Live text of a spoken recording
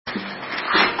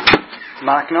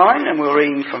Mark 9, and we're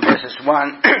reading from verses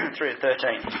 1 through to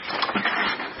 13.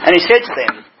 And he said to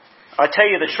them, I tell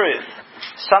you the truth,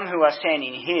 some who are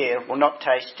standing here will not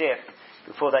taste death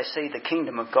before they see the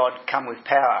kingdom of God come with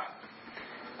power.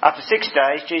 After 6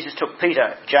 days, Jesus took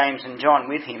Peter, James and John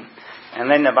with him, and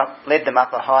led them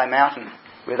up a high mountain,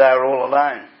 where they were all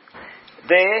alone.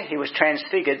 There he was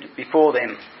transfigured before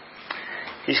them.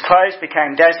 His clothes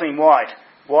became dazzling white,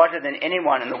 whiter than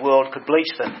anyone in the world could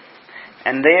bleach them.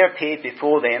 And there appeared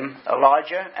before them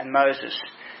Elijah and Moses,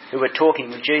 who were talking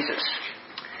with Jesus.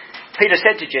 Peter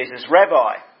said to Jesus,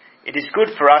 Rabbi, it is good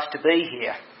for us to be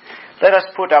here. Let us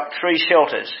put up 3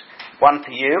 shelters, one for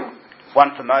you,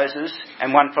 one for Moses,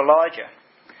 and one for Elijah.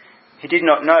 He did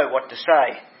not know what to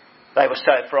say. They were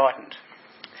so frightened.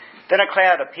 Then a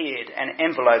cloud appeared and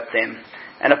enveloped them,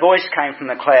 and a voice came from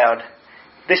the cloud,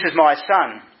 This is my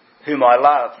son, whom I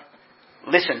love.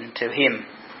 Listen to him.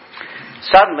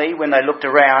 Suddenly, when they looked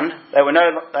around,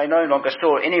 they no longer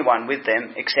saw anyone with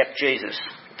them except Jesus.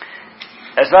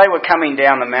 As they were coming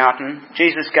down the mountain,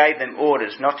 Jesus gave them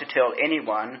orders not to tell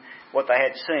anyone what they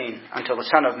had seen until the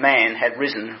Son of Man had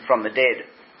risen from the dead.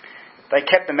 They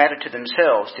kept the matter to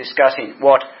themselves, discussing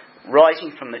what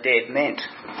rising from the dead meant.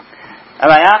 And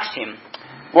they asked him,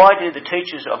 Why do the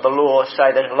teachers of the law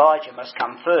say that Elijah must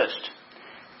come first?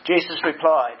 Jesus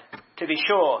replied, To be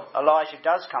sure, Elijah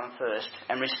does come first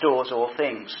and restores all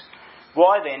things.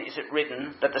 Why then is it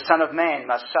written that the Son of Man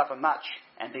must suffer much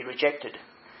and be rejected?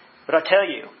 But I tell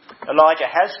you, Elijah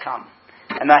has come,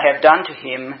 and they have done to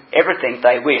him everything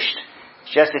they wished,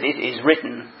 just as it is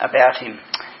written about him.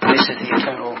 This is the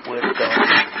eternal word of God.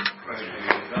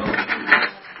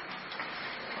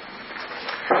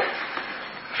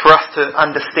 For us to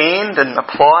understand and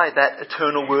apply that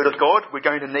eternal word of God, we're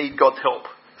going to need God's help.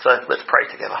 So let's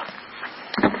pray together.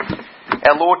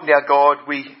 Our Lord and our God,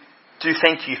 we do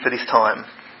thank you for this time.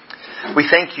 We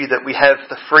thank you that we have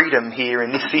the freedom here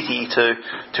in this city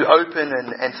to open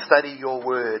and study your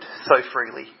word so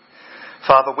freely.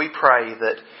 Father, we pray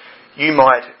that you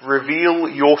might reveal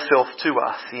yourself to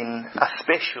us in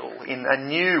a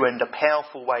new and a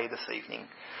powerful way this evening.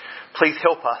 Please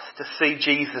help us to see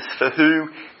Jesus for who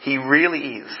he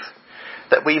really is,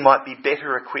 that we might be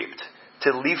better equipped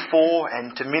to live for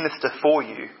and to minister for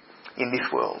you in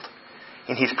this world.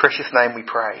 In his precious name we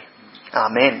pray.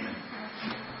 Amen.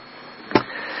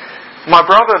 My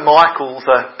brother Michael's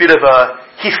a bit of a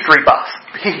history buff.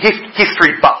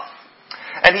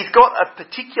 And he's got a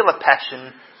particular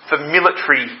passion for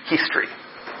military history.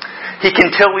 He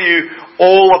can tell you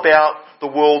all about the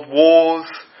world wars,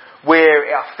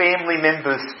 where our family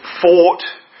members fought,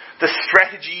 the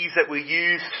strategies that were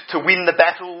used to win the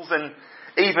battles, and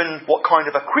even what kind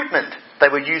of equipment they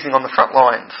were using on the front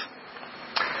lines.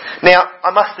 Now,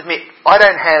 I must admit, I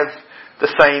don't have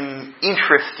the same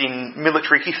interest in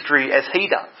military history as he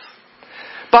does.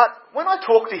 But when I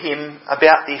talk to him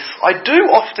about this, I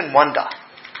do often wonder,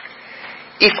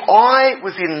 if I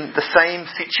was in the same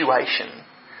situation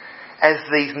as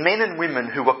these men and women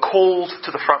who were called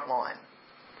to the front line,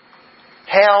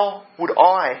 how would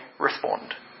I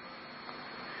respond?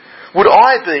 Would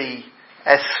I be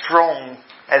as strong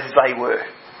as they were?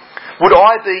 Would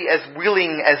I be as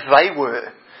willing as they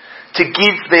were to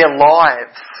give their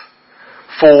lives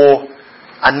for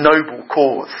a noble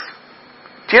cause?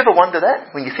 Do you ever wonder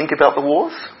that when you think about the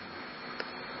wars?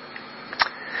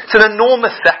 It's an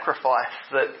enormous sacrifice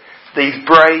that these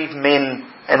brave men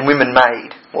and women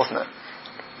made, wasn't it?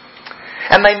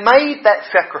 And they made that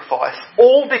sacrifice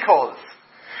all because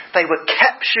they were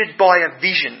captured by a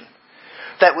vision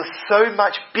that was so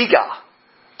much bigger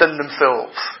than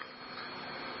themselves.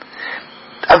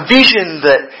 A vision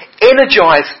that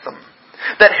energised them,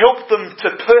 that helped them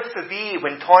to persevere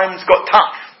when times got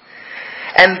tough,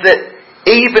 and that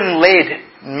even led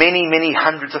many, many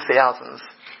hundreds of thousands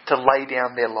to lay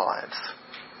down their lives.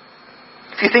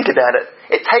 If you think about it,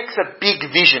 it takes a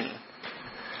big vision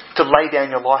to lay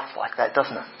down your life like that,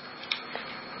 doesn't it?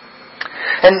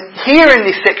 And here in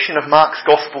this section of Mark's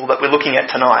Gospel that we're looking at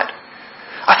tonight,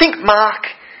 I think Mark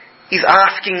is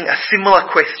asking a similar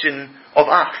question of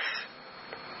us.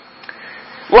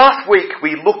 Last week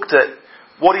we looked at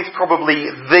what is probably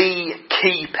the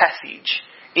key passage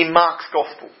in Mark's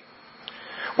Gospel,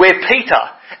 where Peter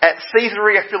at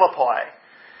Caesarea Philippi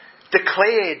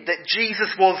declared that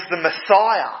Jesus was the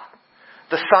Messiah,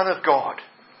 the Son of God.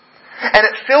 And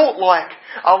it felt like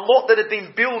a lot that had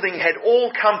been building had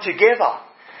all come together.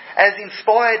 As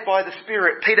inspired by the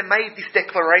Spirit, Peter made this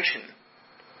declaration.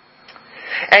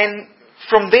 And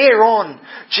from there on,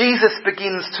 Jesus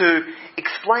begins to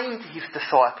explain to his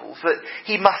disciples that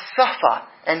he must suffer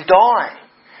and die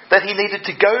that he needed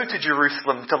to go to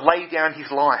Jerusalem to lay down his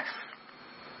life.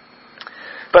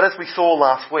 But as we saw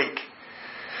last week,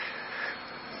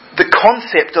 the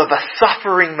concept of a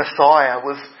suffering Messiah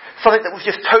was something that was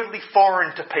just totally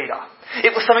foreign to Peter.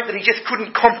 It was something that he just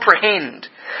couldn't comprehend.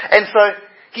 And so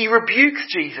he rebukes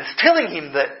Jesus, telling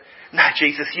him that, no,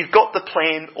 Jesus, you've got the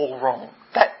plan all wrong.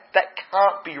 That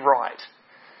can't be right.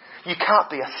 You can't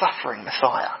be a suffering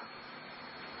Messiah.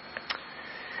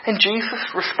 And Jesus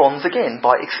responds again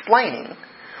by explaining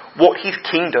what his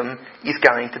kingdom is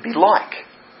going to be like.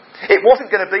 It wasn't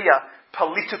going to be a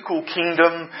political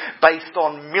kingdom based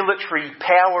on military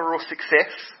power or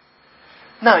success.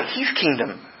 No, his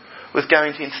kingdom was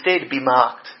going to instead be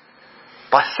marked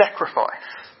by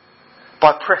sacrifice,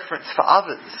 by preference for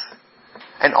others,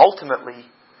 and ultimately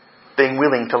being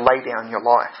willing to lay down your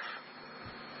life.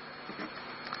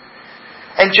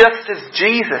 And just as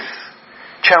Jesus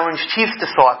challenged his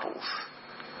disciples,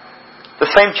 the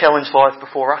same challenge lies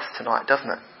before us tonight, doesn't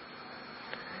it?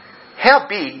 How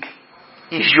big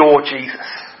is your Jesus?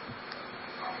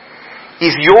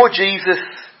 Is your Jesus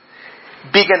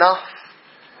big enough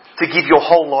to give your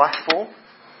whole life for?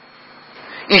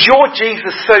 Is your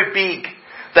Jesus so big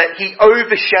that he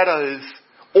overshadows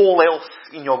all else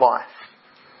in your life?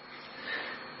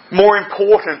 More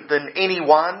important than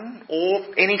anyone or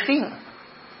anything?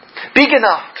 Big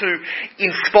enough to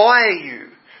inspire you,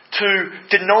 to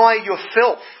deny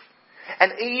yourself,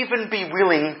 and even be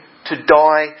willing to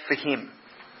die for him?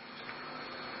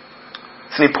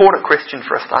 It's an important question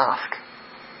for us to ask.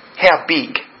 How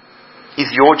big is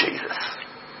your Jesus?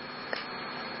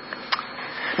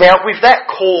 Now, with that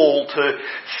call to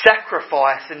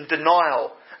sacrifice and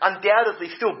denial undoubtedly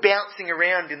still bouncing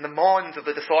around in the minds of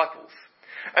the disciples,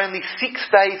 only 6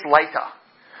 days later,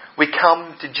 we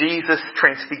come to Jesus'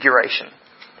 transfiguration.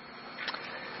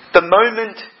 The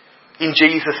moment in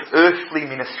Jesus' earthly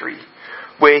ministry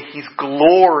where his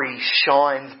glory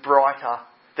shines brighter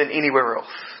than anywhere else.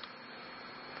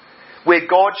 Where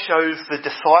God shows the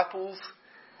disciples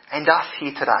and us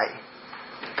here today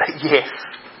that yes,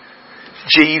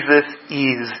 Jesus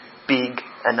is big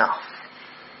enough.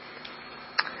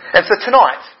 And so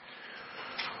tonight,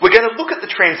 we're going to look at the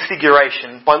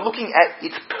transfiguration by looking at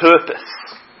its purpose.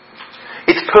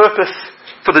 Its purpose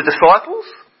for the disciples,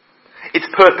 its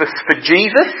purpose for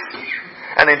Jesus,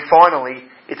 and then finally,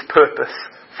 its purpose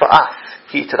for us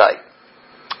here today.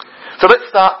 So let's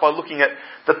start by looking at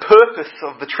the purpose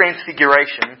of the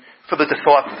transfiguration for the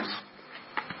disciples.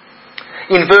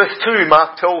 In verse 2,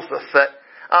 Mark tells us that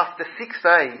after 6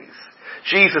 days,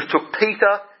 Jesus took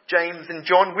Peter, James and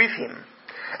John with him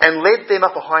and led them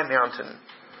up a high mountain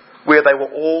where they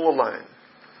were all alone.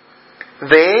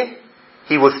 There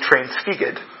he was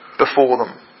transfigured before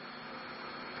them.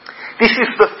 This is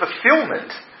the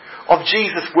fulfillment of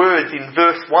Jesus' words in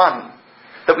verse 1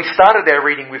 that we started our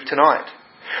reading with tonight.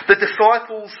 The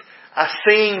disciples are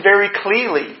seeing very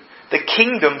clearly the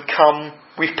kingdom come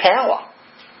with power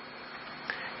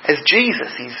as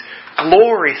Jesus is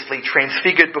gloriously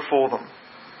transfigured before them.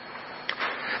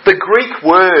 The Greek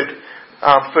word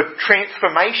for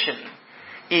transformation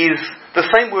is the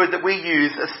same word that we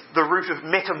use as the root of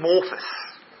metamorphosis.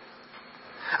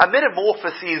 A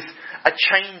metamorphosis is a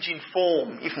change in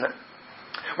form, isn't it?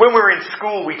 When we're in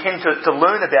school, we tend to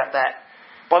learn about that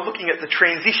by looking at the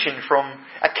transition from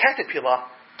a caterpillar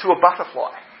to a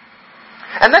butterfly.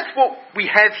 And that's what we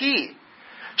have here.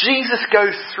 Jesus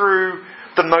goes through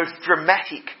the most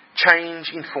dramatic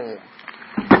change in form.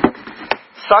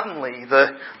 Suddenly,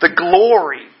 the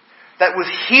glory that was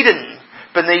hidden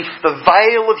beneath the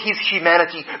veil of his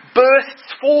humanity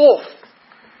bursts forth,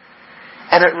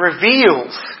 and it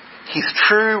reveals his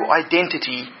true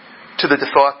identity to the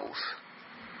disciples.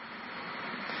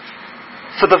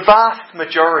 For the vast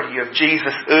majority of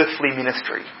Jesus' earthly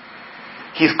ministry,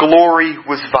 his glory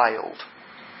was veiled.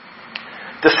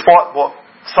 Despite what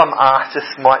some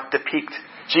artists might depict,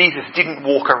 Jesus didn't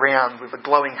walk around with a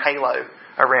glowing halo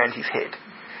around his head.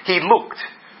 He looked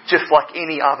just like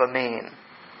any other man.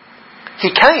 He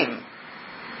came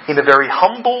in a very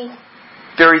humble,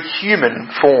 very human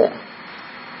form.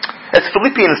 As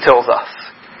Philippians tells us,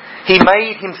 he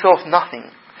made himself nothing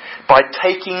by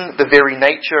taking the very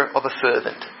nature of a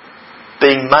servant,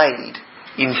 being made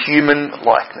in human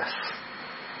likeness.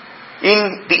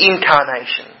 In the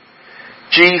incarnation,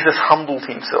 Jesus humbled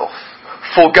himself,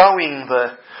 foregoing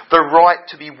the right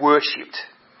to be worshipped.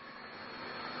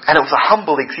 And it was a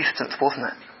humble existence, wasn't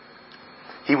it?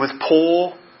 He was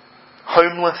poor,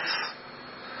 homeless,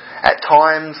 at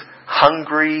times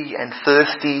hungry and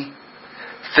thirsty,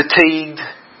 fatigued,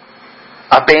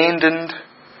 abandoned,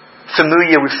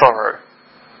 familiar with sorrow.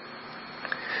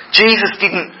 Jesus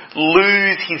didn't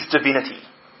lose his divinity,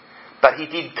 but he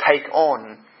did take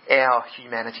on our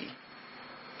humanity.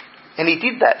 And he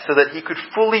did that so that he could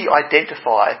fully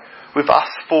identify with us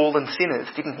fallen sinners,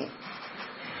 didn't he?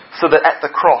 So that at the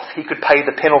cross he could pay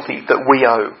the penalty that we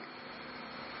owe.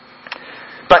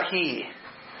 But here,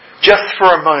 just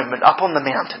for a moment, up on the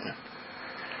mountain,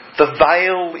 the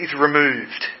veil is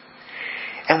removed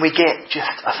and we get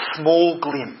just a small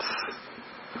glimpse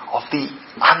of the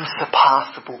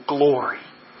unsurpassable glory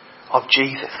of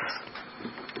Jesus.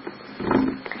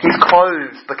 His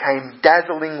clothes became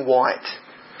dazzling white,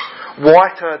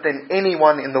 whiter than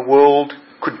anyone in the world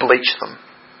could bleach them.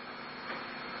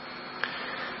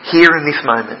 Here in this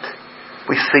moment,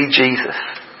 we see Jesus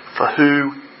for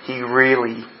who he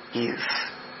really is.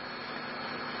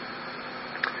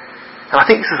 And I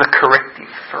think this is a corrective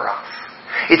for us.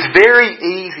 It's very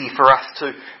easy for us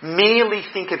to merely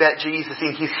think about Jesus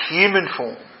in his human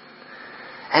form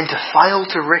and to fail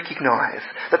to recognise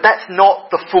that that's not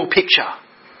the full picture.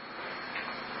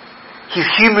 His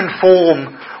human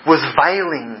form was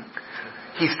veiling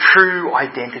his true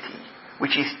identity,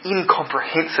 which is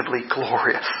incomprehensibly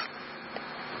glorious.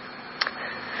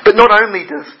 But not only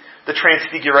does the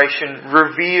Transfiguration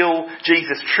reveal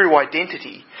Jesus' true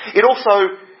identity, it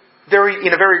also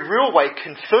in a very real way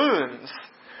confirms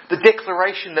the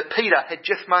declaration that Peter had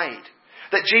just made,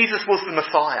 that Jesus was the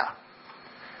Messiah.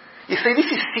 You see,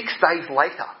 this is 6 days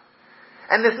later.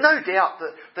 And there's no doubt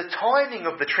that the timing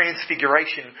of the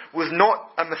Transfiguration was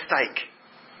not a mistake.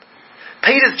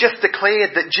 Peter's just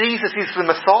declared that Jesus is the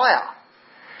Messiah,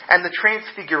 and the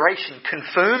Transfiguration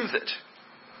confirms it.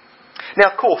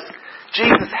 Now, of course,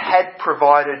 Jesus had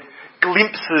provided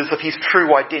glimpses of his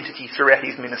true identity throughout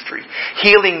his ministry.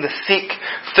 Healing the sick,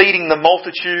 feeding the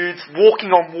multitudes, walking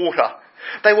on water.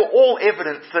 They were all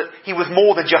evidence that he was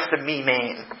more than just a mere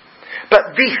man.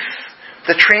 But this,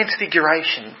 the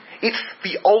Transfiguration, it's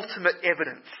the ultimate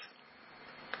evidence.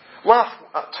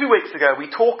 2 weeks ago, we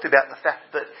talked about the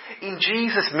fact that in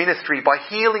Jesus' ministry, by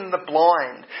healing the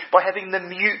blind, by having the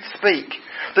mute speak,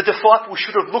 the disciples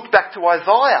should have looked back to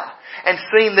Isaiah and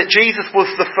seen that Jesus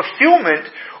was the fulfilment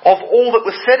of all that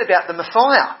was said about the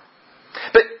Messiah.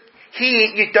 But here,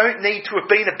 you don't need to have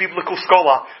been a biblical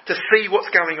scholar to see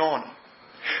what's going on,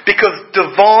 because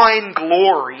divine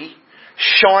glory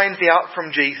shines out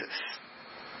from Jesus.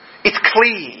 It's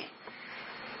clear.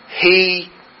 He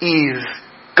is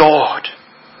God.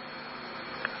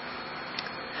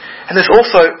 And there's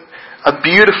also a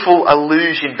beautiful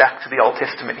allusion back to the Old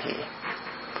Testament here.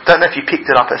 Don't know if you picked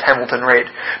it up as Hamilton read.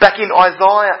 Back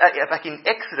in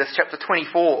Exodus chapter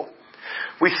 24,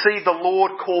 we see the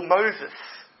Lord call Moses,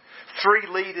 3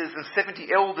 leaders and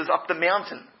 70 elders up the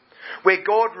mountain, where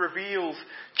God reveals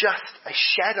just a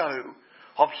shadow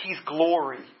of his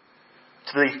glory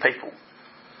to these people.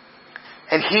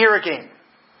 And here again,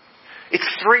 it's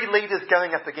 3 leaders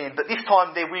going up again, but this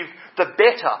time they're with the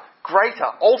better, greater,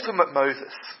 ultimate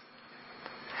Moses.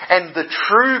 And the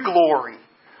true glory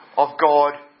of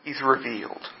God is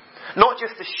revealed. Not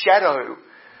just a shadow,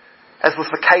 as was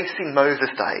the case in Moses'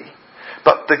 day,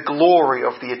 but the glory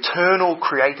of the eternal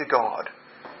Creator God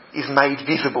is made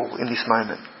visible in this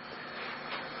moment.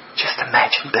 Just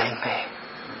imagine being there.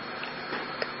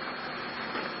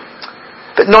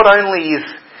 But not only is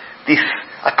this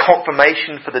a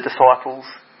confirmation for the disciples,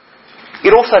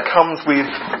 it also comes with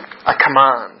a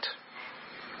command.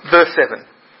 Verse 7.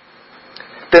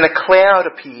 Then a cloud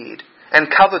appeared and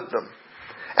covered them,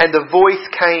 and a voice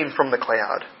came from the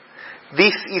cloud.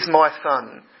 This is my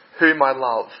Son, whom I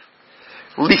love.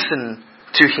 Listen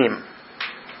to him.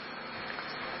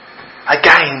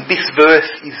 Again, this verse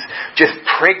is just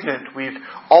pregnant with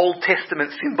Old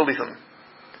Testament symbolism.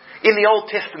 In the Old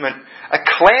Testament, a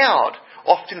cloud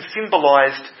often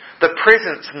symbolised the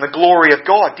presence and the glory of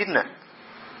God, didn't it?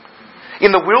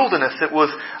 In the wilderness, it was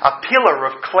a pillar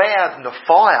of cloud and of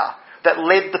fire that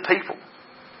led the people.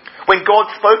 When God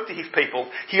spoke to his people,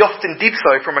 he often did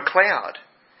so from a cloud.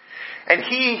 And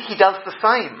here he does the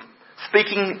same,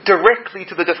 speaking directly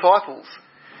to the disciples.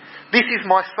 This is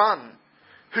my Son,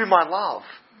 whom I love.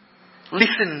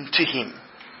 Listen to him.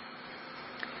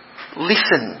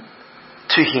 Listen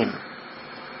to him.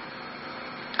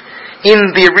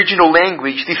 In the original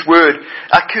language, this word,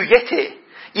 akuyete,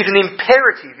 is an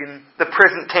imperative in the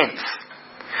present tense.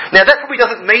 Now that probably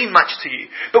doesn't mean much to you,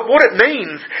 but what it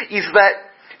means is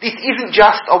that this isn't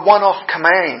just a one-off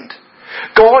command.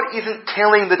 God isn't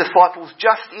telling the disciples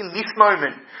just in this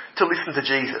moment to listen to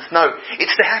Jesus. No,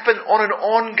 it's to happen on an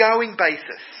ongoing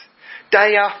basis,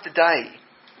 day after day.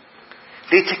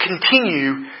 They're to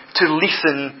continue to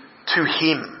listen to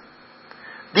him.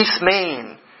 This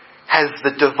man has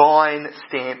the divine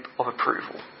stamp of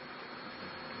approval.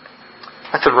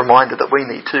 That's a reminder that we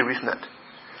need too, isn't it?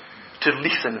 To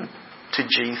listen to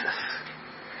Jesus.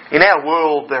 In our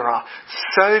world, there are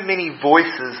so many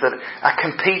voices that are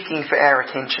competing for our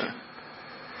attention.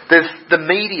 There's the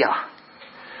media.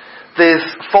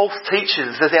 There's false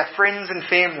teachers. There's our friends and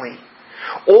family.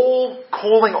 All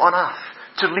calling on us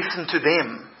to listen to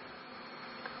them.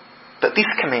 But this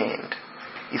command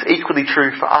is equally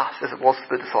true for us as it was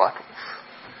for the disciples.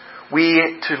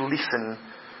 We're to listen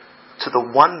to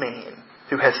the one man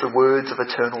who has the words of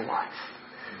eternal life,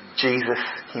 Jesus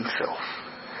himself.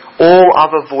 All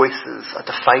other voices are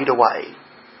to fade away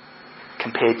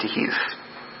compared to his.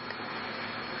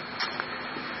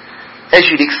 As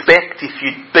you'd expect if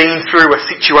you'd been through a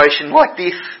situation like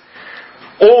this,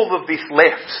 all of this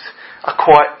left a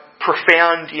quite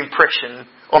profound impression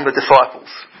on the disciples.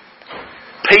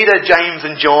 Peter, James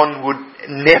and John would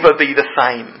never be the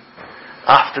same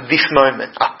after this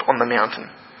moment up on the mountain.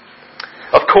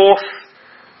 Of course,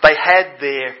 they had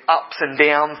their ups and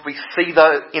downs. We see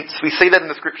that in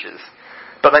the scriptures.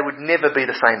 But they would never be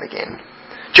the same again.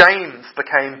 James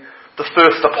became the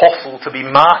first apostle to be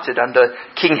martyred under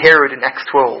King Herod in Acts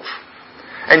 12.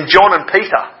 And John and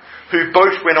Peter, who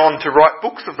both went on to write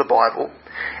books of the Bible,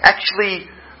 actually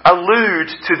allude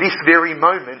to this very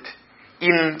moment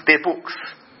in their books.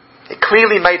 It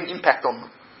clearly made an impact on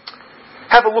them.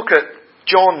 Have a look at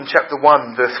John chapter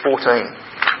 1 verse 14.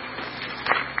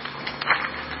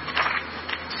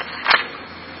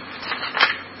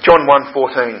 John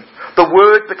 1:14. The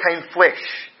Word became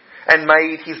flesh and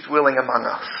made his dwelling among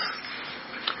us.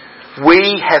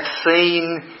 We have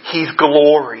seen his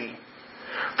glory,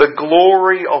 the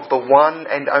glory of the one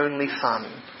and only Son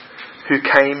who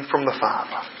came from the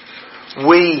Father.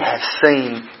 We have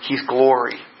seen his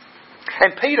glory.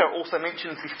 And Peter also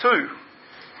mentions this too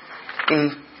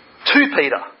in 2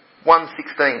 Peter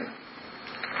 1:16.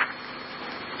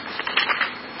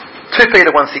 2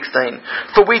 Peter 1:16.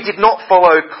 For we did not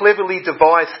follow cleverly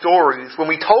devised stories when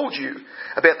we told you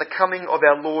about the coming of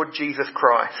our Lord Jesus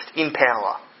Christ in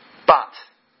power, but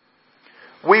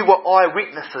we were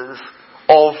eyewitnesses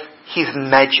of his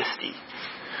majesty.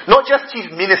 Not just his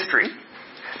ministry,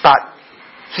 but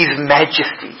his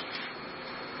majesty.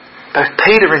 Both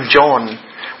Peter and John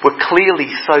were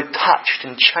clearly so touched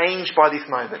and changed by this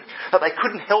moment that they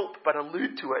couldn't help but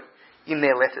allude to it in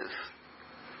their letters.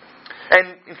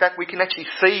 And in fact, we can actually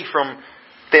see from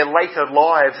their later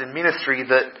lives and ministry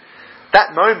that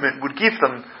that moment would give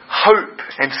them hope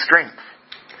and strength.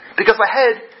 Because they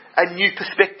had a new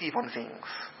perspective on things.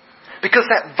 Because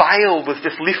that veil was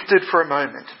just lifted for a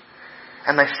moment.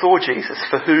 And they saw Jesus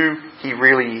for who he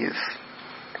really is.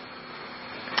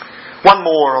 One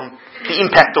more on the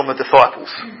impact on the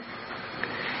disciples.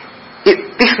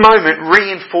 This moment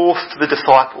reinforced to the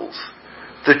disciples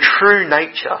the true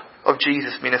nature of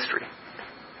Jesus' ministry.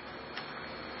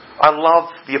 I love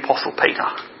the Apostle Peter.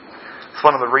 It's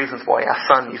one of the reasons why our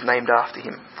son is named after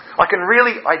him. I can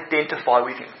really identify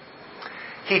with him.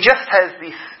 He just has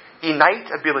this innate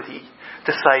ability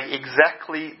to say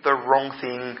exactly the wrong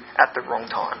thing at the wrong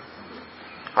time.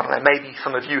 I don't know, maybe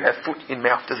some of you have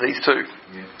foot-in-mouth disease too.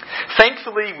 Yeah.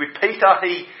 Thankfully, with Peter,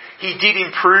 he did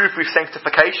improve with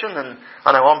sanctification, and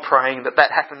I know I'm praying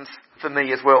that happens for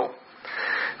me as well.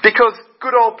 Because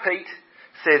good old Pete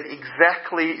says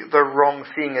exactly the wrong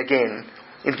thing again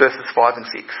in verses 5 and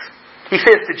 6. He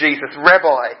says to Jesus,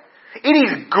 Rabbi, it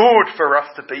is good for us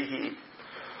to be here.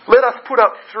 Let us put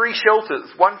up 3 shelters,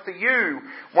 one for you,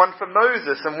 one for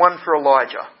Moses, and one for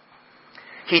Elijah.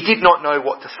 He did not know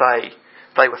what to say.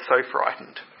 They were so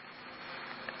frightened.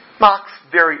 Mark's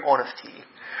very honest here.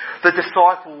 The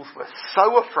disciples were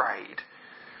so afraid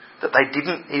that they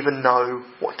didn't even know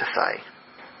what to say.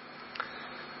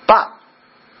 But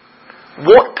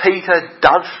what Peter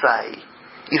does say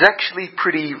is actually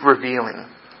pretty revealing.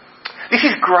 This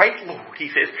is great, Lord, he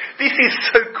says. This is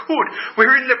so good.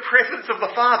 We're in the presence of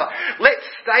the Father. Let's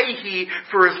stay here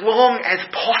for as long as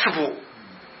possible.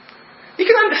 You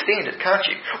can understand it, can't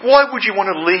you? Why would you want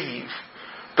to leave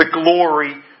the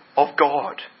glory of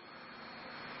God?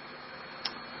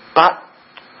 But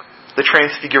the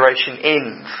transfiguration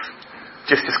ends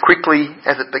just as quickly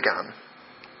as it began.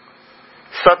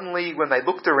 Suddenly, when they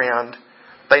looked around,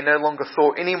 they no longer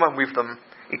saw anyone with them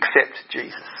except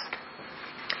Jesus.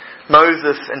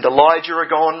 Moses and Elijah are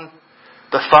gone,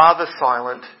 the Father's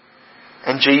silent,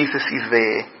 and Jesus is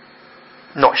there,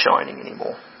 not shining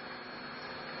anymore.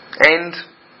 And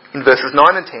in verses 9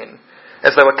 and 10,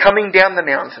 as they were coming down the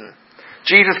mountain,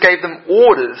 Jesus gave them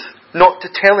orders not to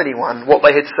tell anyone what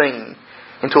they had seen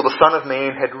until the Son of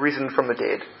Man had risen from the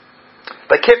dead.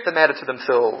 They kept the matter to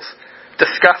themselves,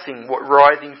 discussing what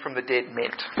rising from the dead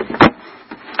meant.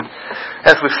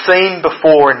 As we've seen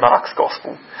before in Mark's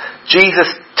Gospel, Jesus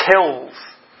tells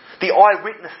the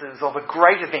eyewitnesses of a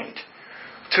great event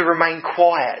to remain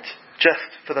quiet just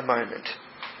for the moment.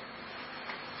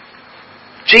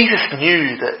 Jesus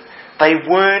knew that they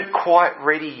weren't quite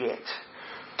ready yet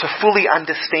to fully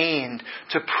understand,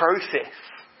 to process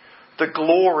the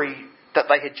glory that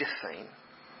they had just seen.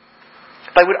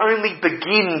 They would only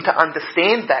begin to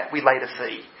understand that, we later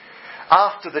see,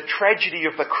 after the tragedy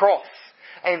of the cross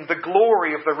and the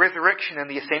glory of the resurrection and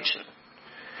the ascension.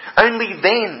 Only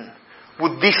then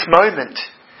would this moment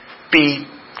be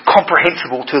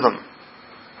comprehensible to them.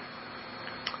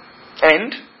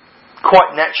 And,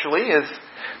 quite naturally, as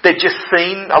they'd just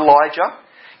seen Elijah,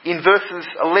 in verses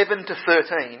 11 to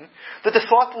 13, the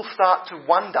disciples start to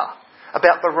wonder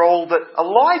about the role that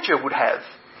Elijah would have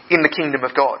in the kingdom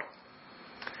of God.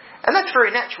 And that's very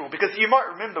natural, because you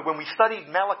might remember when we studied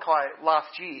Malachi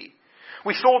last year,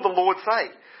 we saw the Lord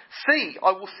say, "See,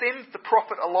 I will send the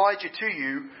prophet Elijah to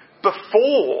you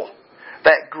before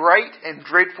that great and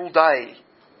dreadful day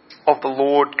of the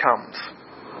Lord comes."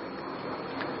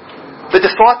 The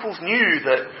disciples knew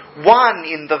that one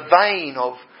in the vein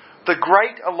of the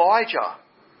great Elijah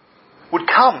would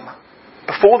come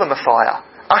before the Messiah,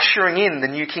 ushering in the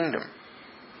new kingdom.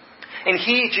 And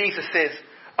here Jesus says,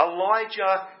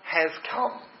 Elijah has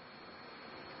come.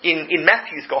 In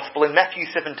Matthew's Gospel, in Matthew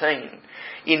 17,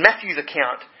 in Matthew's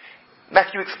account,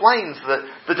 Matthew explains that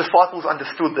the disciples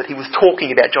understood that he was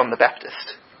talking about John the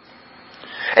Baptist.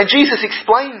 And Jesus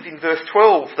explains in verse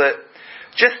 12 that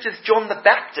just as John the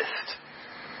Baptist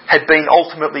had been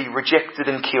ultimately rejected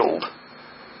and killed,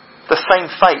 the same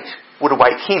fate would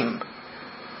await him,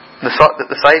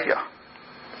 the Saviour.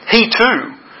 He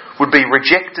too would be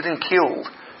rejected and killed,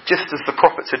 just as the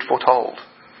prophets had foretold.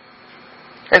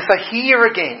 And so here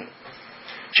again,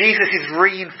 Jesus is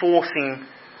reinforcing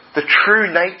the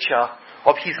true nature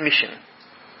of his mission.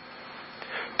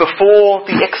 Before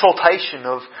the exaltation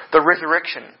of the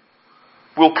resurrection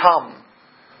will come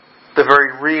the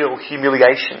very real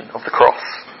humiliation of the cross.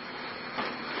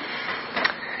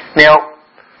 Now,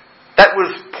 that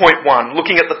was point one,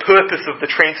 looking at the purpose of the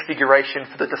transfiguration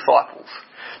for the disciples.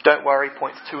 Don't worry,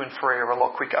 points 2 and 3 are a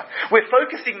lot quicker. We're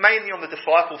focusing mainly on the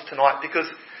disciples tonight because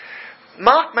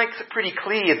Mark makes it pretty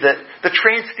clear that the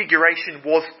transfiguration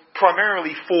was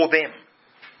primarily for them.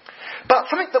 But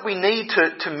something that we need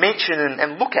to mention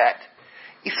and look at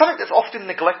is something that's often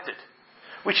neglected,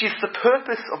 which is the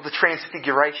purpose of the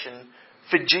transfiguration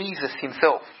for Jesus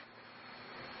himself.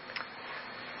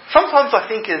 Sometimes I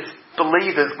think as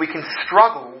believers we can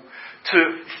struggle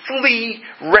to fully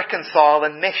reconcile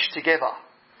and mesh together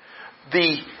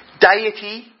the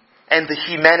deity and the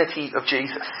humanity of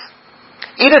Jesus.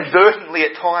 Inadvertently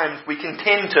at times we can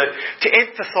tend to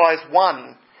emphasise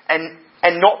one and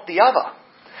not the other.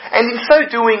 And in so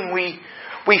doing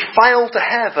we fail to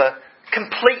have a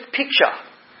complete picture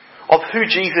of who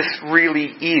Jesus really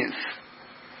is.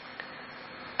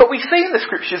 But we see in the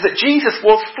scriptures that Jesus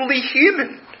was fully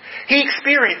human. He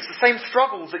experienced the same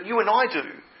struggles that you and I do.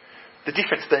 The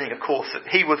difference being, of course, that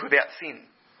he was without sin.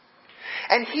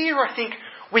 And here I think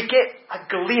we get a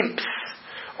glimpse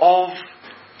of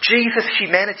Jesus'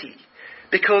 humanity,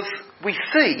 because we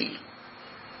see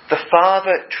the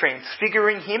Father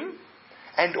transfiguring him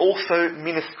and also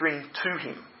ministering to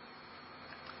him.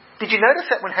 Did you notice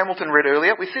that when Hamilton read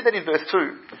earlier? We see that in verse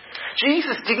 2.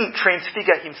 Jesus didn't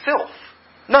transfigure himself.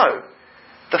 No,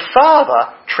 the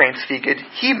Father transfigured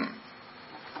him.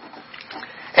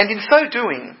 And in so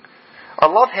doing, I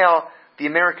love how the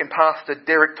American pastor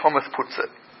Derek Thomas puts it.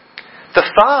 The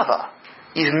Father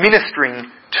is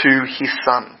ministering to his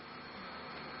Son.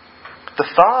 The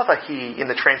Father here in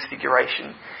the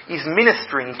Transfiguration is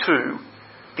ministering to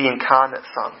the incarnate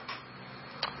Son.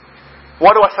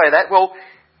 Why do I say that? Well,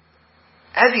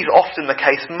 as is often the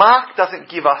case, Mark doesn't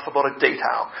give us a lot of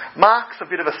detail. Mark's a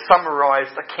bit of a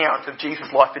summarised account of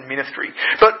Jesus' life and ministry.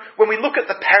 But when we look at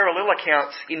the parallel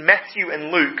accounts in Matthew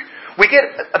and Luke, we get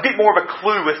a bit more of a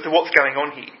clue as to what's going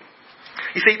on here.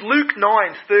 You see, Luke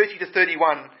 9:30 to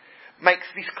 31 makes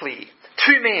this clear.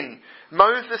 2 men,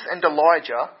 Moses and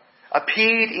Elijah,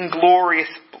 appeared in glorious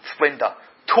splendour,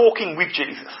 talking with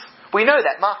Jesus. We know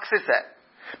that, Mark says that.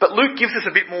 But Luke gives us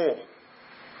a bit more.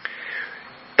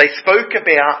 They spoke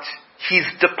about his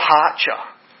departure,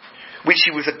 which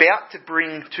he was about to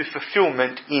bring to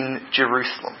fulfilment in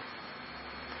Jerusalem.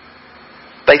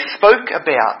 They spoke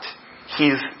about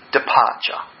his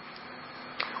departure.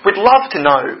 We'd love to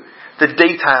know the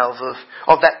details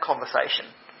of that conversation.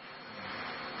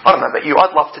 I don't know about you,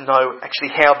 I'd love to know actually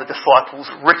how the disciples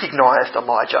recognised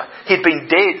Elijah. He'd been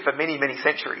dead for many, many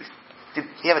centuries. Did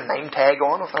he have a name tag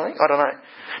on or something? I don't know.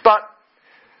 But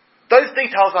Those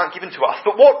details aren't given to us.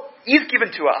 But what is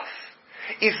given to us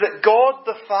is that God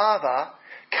the Father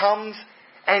comes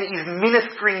and is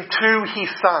ministering to his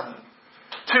Son,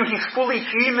 to his fully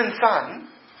human Son,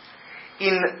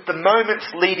 in the moments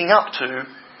leading up to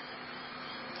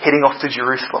heading off to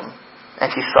Jerusalem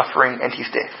and his suffering and his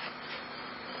death.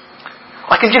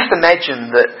 I can just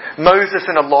imagine that Moses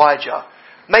and Elijah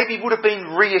maybe would have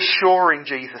been reassuring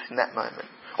Jesus in that moment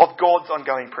of God's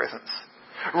ongoing presence,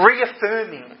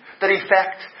 reaffirming that in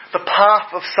fact the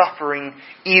path of suffering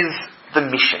is the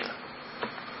mission.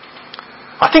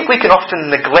 I think we can often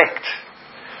neglect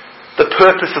the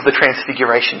purpose of the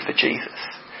transfiguration for Jesus,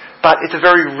 but it's a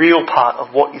very real part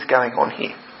of what is going on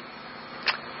here.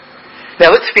 Now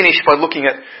let's finish by looking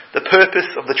at the purpose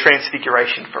of the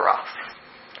transfiguration for us.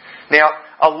 Now,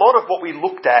 a lot of what we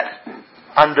looked at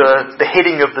under the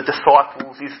heading of the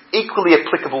disciples is equally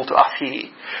applicable to us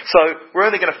here. So we're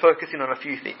only going to focus in on a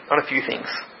few things.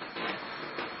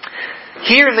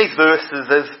 Here in these verses,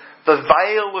 as the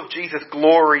veil of Jesus'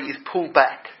 glory is pulled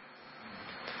back,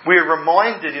 we are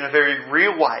reminded in a very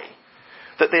real way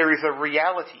that there is a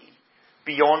reality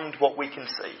beyond what we can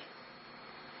see.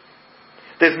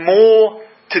 There's more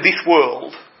to this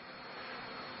world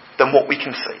than what we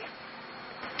can see.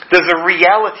 There's a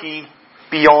reality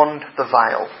beyond the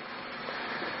veil.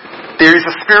 There is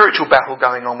a spiritual battle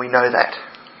going on, we know that.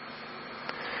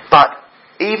 But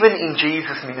even in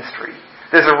Jesus' ministry,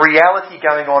 there's a reality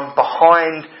going on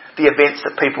behind the events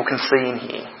that people can see in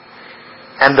here.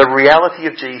 And the reality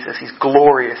of Jesus is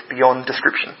glorious beyond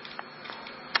description.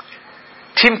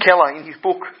 Tim Keller, in his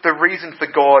book, The Reason for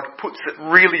God, puts it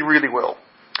really, really well.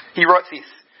 He writes this: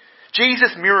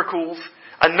 Jesus' miracles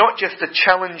are not just a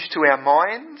challenge to our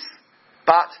minds,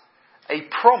 but a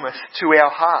promise to our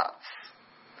hearts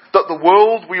that the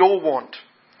world we all want,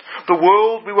 the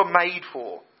world we were made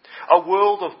for, a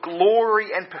world of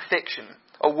glory and perfection,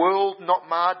 a world not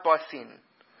marred by sin,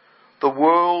 the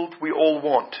world we all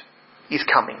want is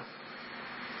coming.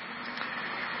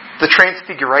 The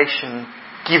Transfiguration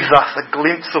gives us a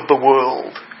glimpse of the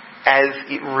world as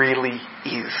it really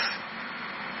is.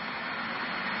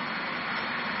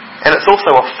 And it's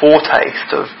also a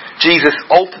foretaste of Jesus'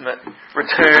 ultimate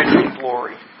return in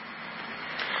glory.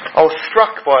 I was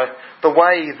struck by the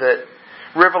way that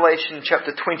Revelation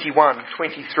chapter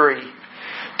 21:23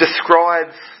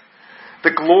 describes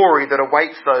the glory that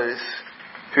awaits those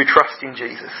who trust in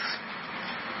Jesus.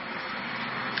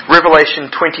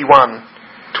 Revelation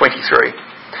 21:23.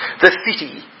 The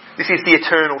city, this is the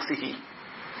eternal city,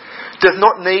 does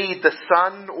not need the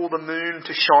sun or the moon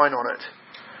to shine on it,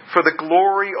 for the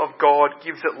glory of God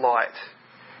gives it light,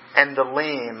 and the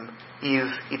Lamb is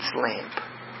its lamp.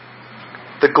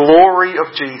 The glory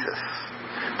of Jesus,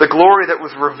 the glory that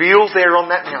was revealed there on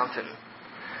that mountain,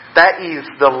 that is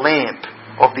the lamp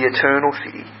of the eternal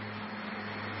city.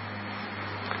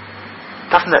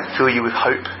 Doesn't that fill you with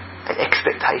hope and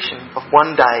expectation of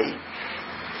one day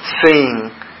seeing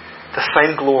the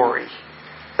same glory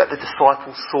that the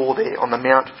disciples saw there on the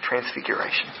Mount of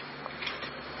Transfiguration?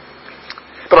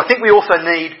 But I think we also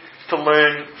need to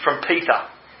learn from Peter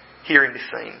here in this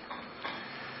scene.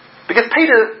 Because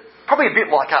Peter, probably a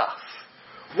bit like us,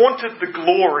 wanted the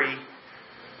glory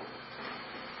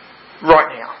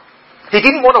right now. He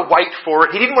didn't want to wait for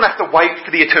it. He didn't want to have to wait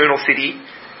for the eternal city.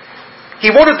 He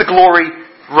wanted the glory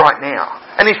right now.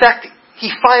 And in fact,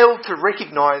 he failed to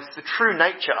recognise the true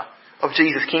nature of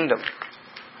Jesus' kingdom.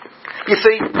 You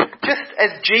see, just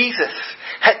as Jesus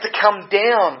had to come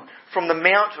down from the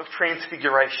Mount of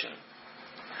Transfiguration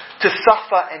to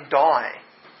suffer and die,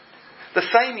 the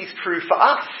same is true for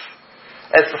us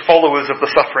as the followers of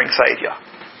the suffering Saviour.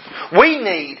 We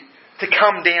need to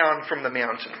come down from the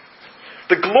mountain.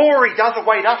 The glory does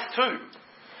await us too,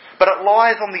 but it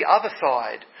lies on the other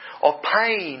side of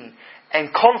pain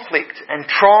and conflict and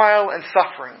trial and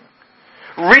suffering,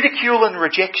 ridicule and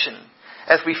rejection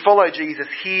as we follow Jesus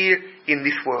here in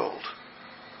this world.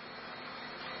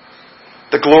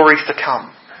 The glory's to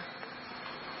come,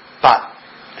 but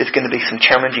there's going to be some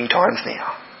challenging times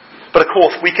now. But of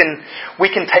course, we can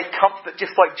take comfort,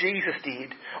 just like Jesus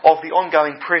did, of the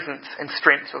ongoing presence and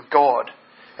strength of God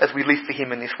as we live for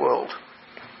Him in this world.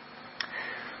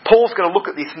 Paul's going to look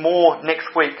at this more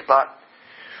next week, but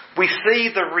we see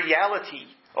the reality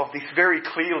of this very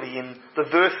clearly in the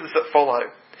verses that follow.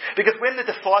 Because when the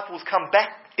disciples come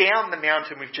back down the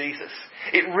mountain with Jesus,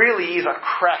 it really is a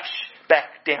crash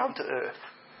back down to earth.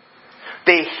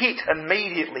 They're hit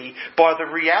immediately by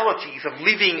the realities of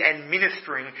living and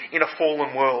ministering in a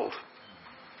fallen world.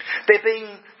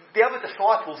 The other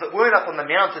disciples that weren't up on the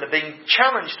mountain are being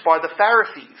challenged by the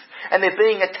Pharisees, and they're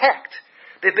being attacked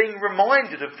They're being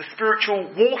reminded of the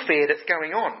spiritual warfare that's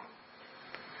going on.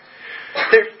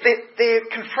 They're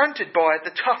confronted by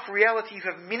the tough realities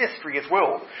of ministry as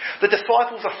well. The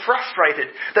disciples are frustrated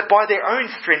that by their own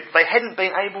strength they hadn't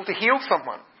been able to heal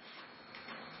someone.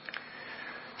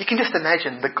 You can just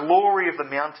imagine the glory of the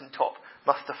mountaintop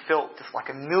must have felt just like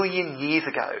 1,000,000 years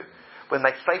ago when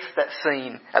they faced that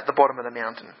scene at the bottom of the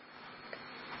mountain.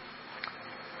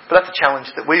 But that's a challenge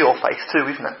that we all face too,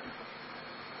 isn't it?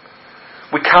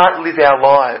 We can't live our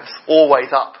lives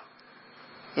always up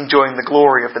enjoying the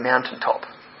glory of the mountaintop.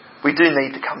 We do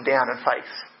need to come down and face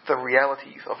the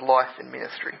realities of life and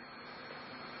ministry.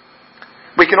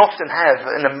 We can often have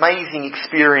an amazing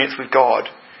experience with God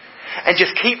and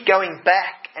just keep going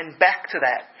back and back to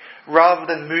that rather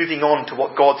than moving on to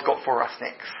what God's got for us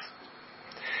next.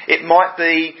 It might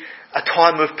be a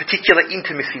time of particular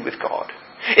intimacy with God.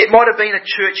 It might have been a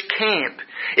church camp.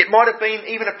 It might have been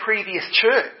even a previous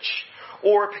church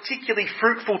or a particularly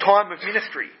fruitful time of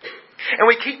ministry. And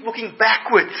we keep looking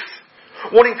backwards,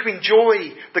 wanting to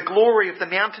enjoy the glory of the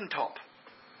mountaintop.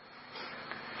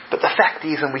 But the fact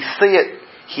is, and we see it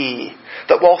here,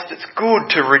 that whilst it's good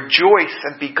to rejoice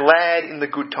and be glad in the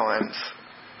good times,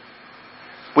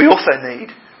 we also need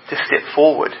to step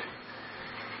forward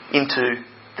into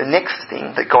the next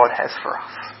thing that God has for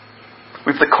us,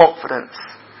 with the confidence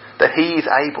that He is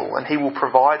able and He will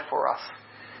provide for us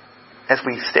as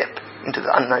we step into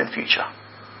the unknown future.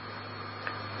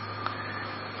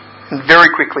 And very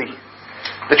quickly,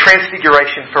 the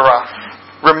Transfiguration for us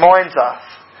reminds us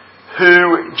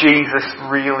who Jesus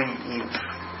really is.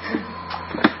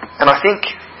 And I think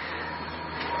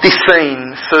this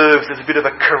scene serves as a bit of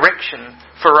a correction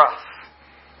for us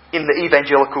in the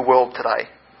evangelical world today.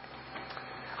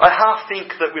 I half think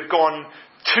that we've gone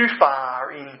too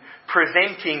far in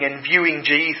presenting and viewing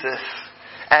Jesus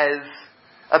as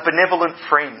a benevolent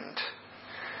friend,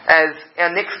 as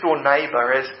our next door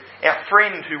neighbour, as our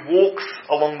friend who walks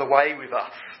along the way with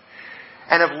us,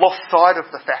 and have lost sight of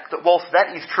the fact that whilst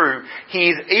that is true, He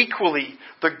is equally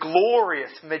the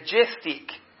glorious,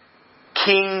 majestic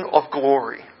King of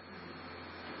glory.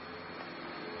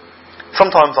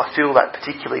 Sometimes I feel that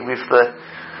particularly with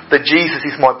the Jesus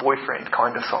is my boyfriend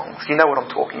kind of songs. You know what I'm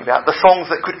talking about. The songs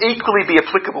that could equally be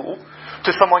applicable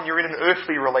to someone you're in an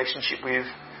earthly relationship with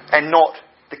and not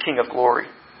the King of glory.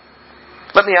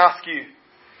 Let me ask you,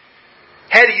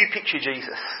 how do you picture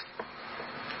Jesus?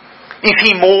 Is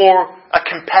He more a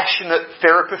compassionate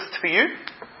therapist for you?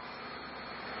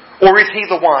 Or is He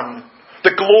the one,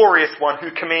 the glorious one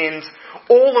who commands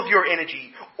all of your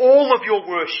energy, all of your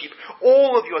worship,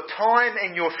 all of your time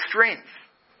and your strength?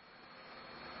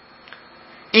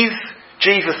 Is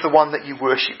Jesus the one that you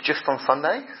worship just on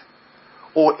Sundays?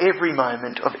 Or every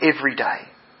moment of every day?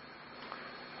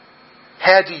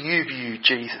 How do you view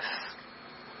Jesus?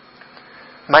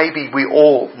 Maybe we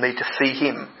all need to see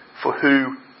Him for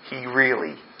who He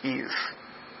really is.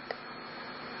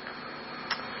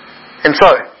 And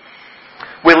so,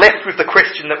 we're left with the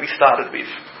question that we started with.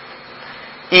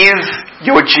 Is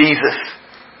your Jesus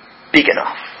big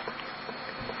enough?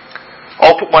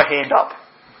 I'll put my hand up.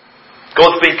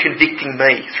 God's been convicting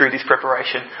me through this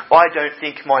preparation. I don't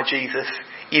think my Jesus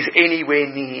is anywhere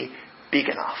near big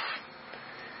enough.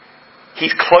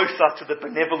 He's closer to the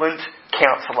benevolent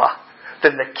counsellor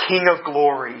than the King of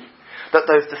glory that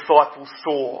those disciples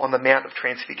saw on the Mount of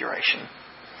Transfiguration.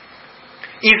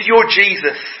 Is your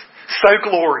Jesus so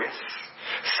glorious,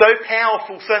 so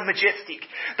powerful, so majestic,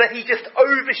 that He just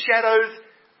overshadows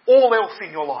all else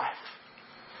in your life?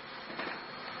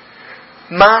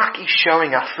 Mark is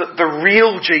showing us that the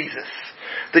real Jesus,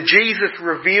 the Jesus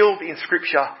revealed in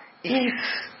Scripture, He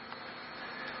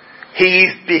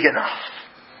is big enough.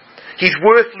 He's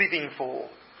worth living for.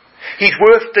 He's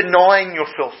worth denying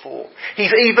yourself for.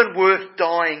 He's even worth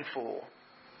dying for.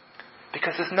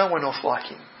 Because there's no one else like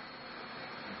Him.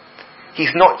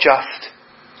 He's not just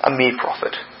a mere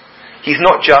prophet. He's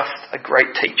not just a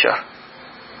great teacher.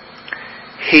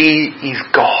 He is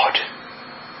God.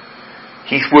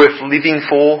 He's worth living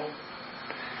for,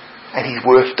 and He's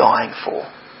worth dying for.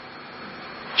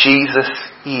 Jesus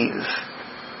is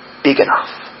big enough.